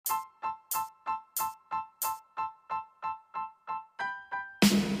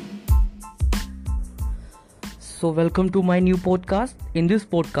So, welcome to my new podcast. In this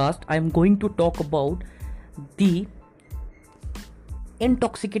podcast, I am going to talk about the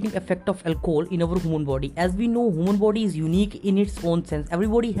intoxicating effect of alcohol in our human body. As we know, human body is unique in its own sense.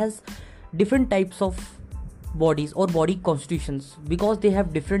 Everybody has different types of bodies or body constitutions because they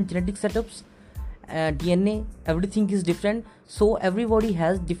have different genetic setups, DNA, everything is different. So, everybody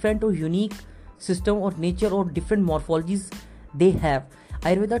has different or unique system or nature or different morphologies they have.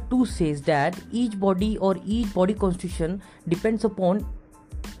 Ayurveda too says that each body or each body constitution depends upon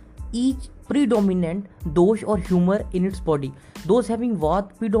each predominant dosh or humor in its body. Those having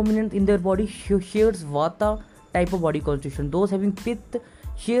Vata predominant in their body shares Vata type of body constitution. Those having Pitta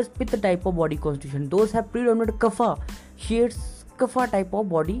shares Pitta type of body constitution. Those have predominant Kapha shares Kapha type of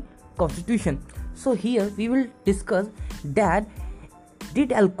body constitution. So here we will discuss that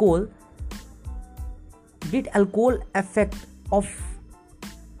did alcohol affect of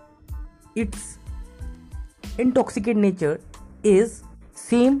its intoxicant nature is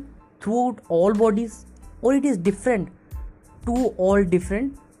same throughout all bodies, or it is different to all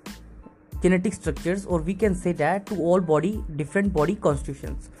different genetic structures, or we can say that to all different body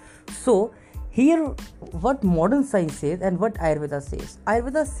constitutions. So here what modern science says and what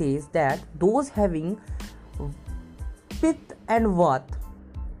Ayurveda says that those having Pitta and Vata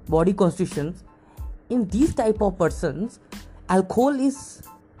body constitutions, in these type of persons alcohol is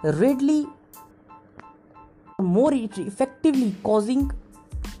readily more effectively causing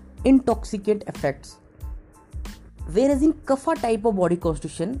intoxicant effects, whereas in Kapha type of body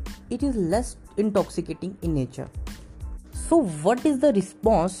constitution it is less intoxicating in nature. So what is the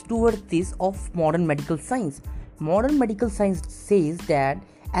response towards this of modern medical science? Modern medical science says that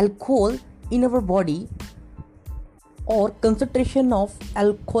alcohol in our body or concentration of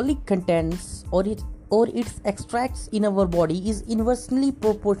alcoholic contents or its extracts in our body is inversely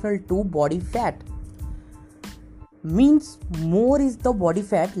proportional to body fat. Means more is the body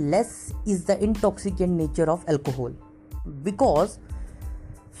fat, less is the intoxicant nature of alcohol, because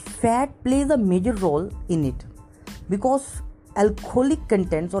fat plays a major role in it, because alcoholic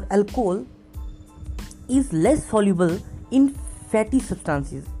contents or alcohol is less soluble in fatty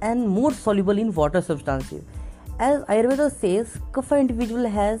substances and more soluble in water substances. As Ayurveda says, Kapha individual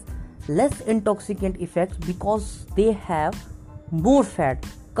has less intoxicant effects because they have more fat.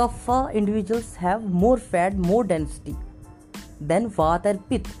 Kapha individuals have more fat, more density than Vata and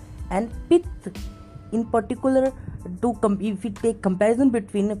Pitta. And Pitta in particular, if we take comparison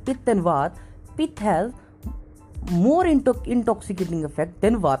between Pitta and Vata, Pitta has more intoxicating effect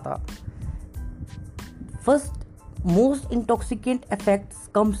than Vata. First, most intoxicant effects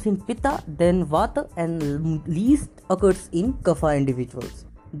comes in Pitta, then Vata, and least occurs in Kapha individuals.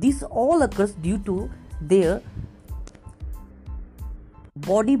 This all occurs due to their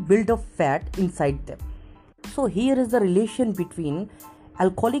body build of fat inside them. So here is the relation between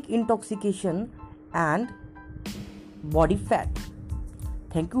alcoholic intoxication and body fat.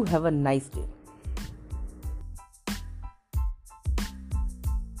 Thank you. Have a nice day.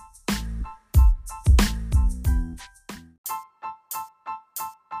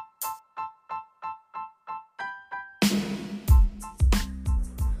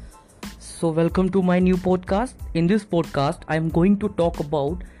 So welcome to my new podcast. In this podcast, I am going to talk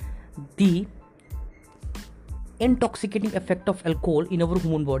about the intoxicating effect of alcohol in our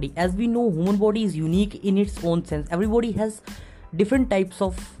human body. As we know, human body is unique in its own sense. Everybody has different types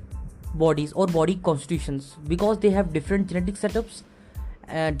of bodies or body constitutions because they have different genetic setups,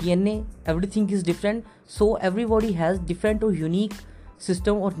 DNA, everything is different. So everybody has different or unique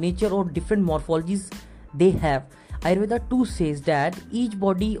system or nature or different morphologies they have. Ayurveda too says that each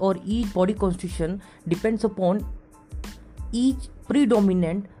body or each body constitution depends upon each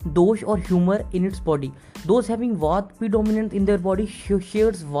predominant dosh or humor in its body. Those having Vata predominant in their body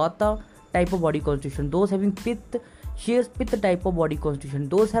shares Vata type of body constitution. Those having Pitta shares Pitta type of body constitution.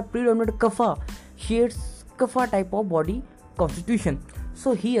 Those have predominant Kapha shares Kapha type of body constitution.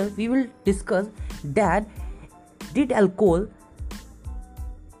 So here we will discuss that did alcohol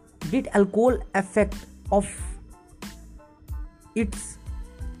affect of its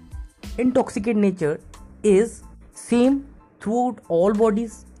intoxicant nature is same throughout all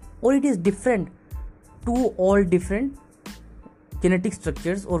bodies, or it is different to all different genetic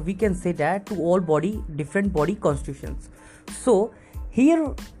structures, or we can say that to all different body constitutions. So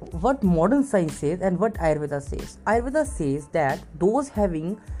here what modern science says and what Ayurveda says that those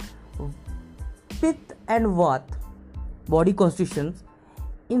having Pitta and Vata body constitutions,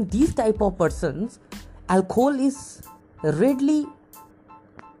 in these type of persons alcohol is readily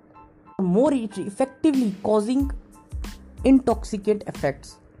more effectively causing intoxicant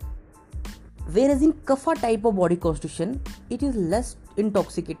effects, Whereas in kapha type of body constitution, it is less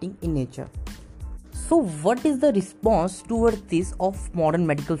intoxicating in nature. So what is the response towards this of modern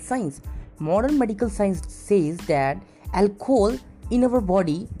medical science? Modern medical science says that alcohol in our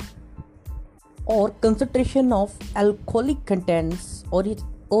body or concentration of alcoholic contents or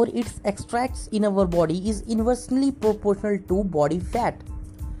its extracts in our body is inversely proportional to body fat.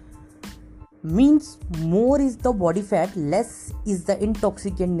 Means more is the body fat, less is the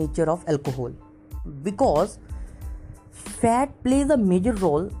intoxicant nature of alcohol, because fat plays a major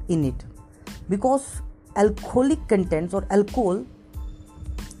role in it, because alcoholic contents or alcohol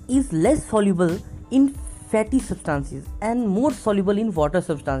is less soluble in fatty substances and more soluble in water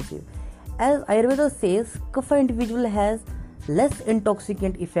substances. As Ayurveda says, kapha individual has less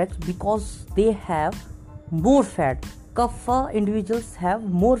intoxicant effects because they have more fat. Kapha individuals have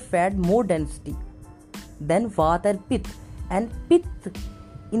more fat, more density than vata and pitta. And pitta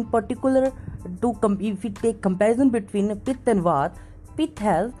in particular, if we take comparison between pitta and vata, pitta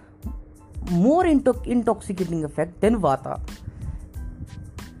has more intoxicating effect than vata.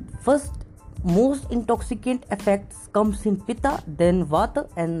 First, most intoxicant effects comes in pitta, then vata,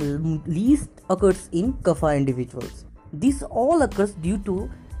 and least occurs in kapha individuals. This all occurs due to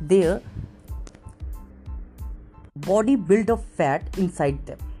their body build of fat inside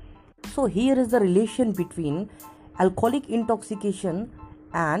them. So here is the relation between alcoholic intoxication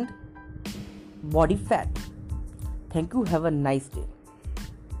and body fat. Thank you. Have a nice day.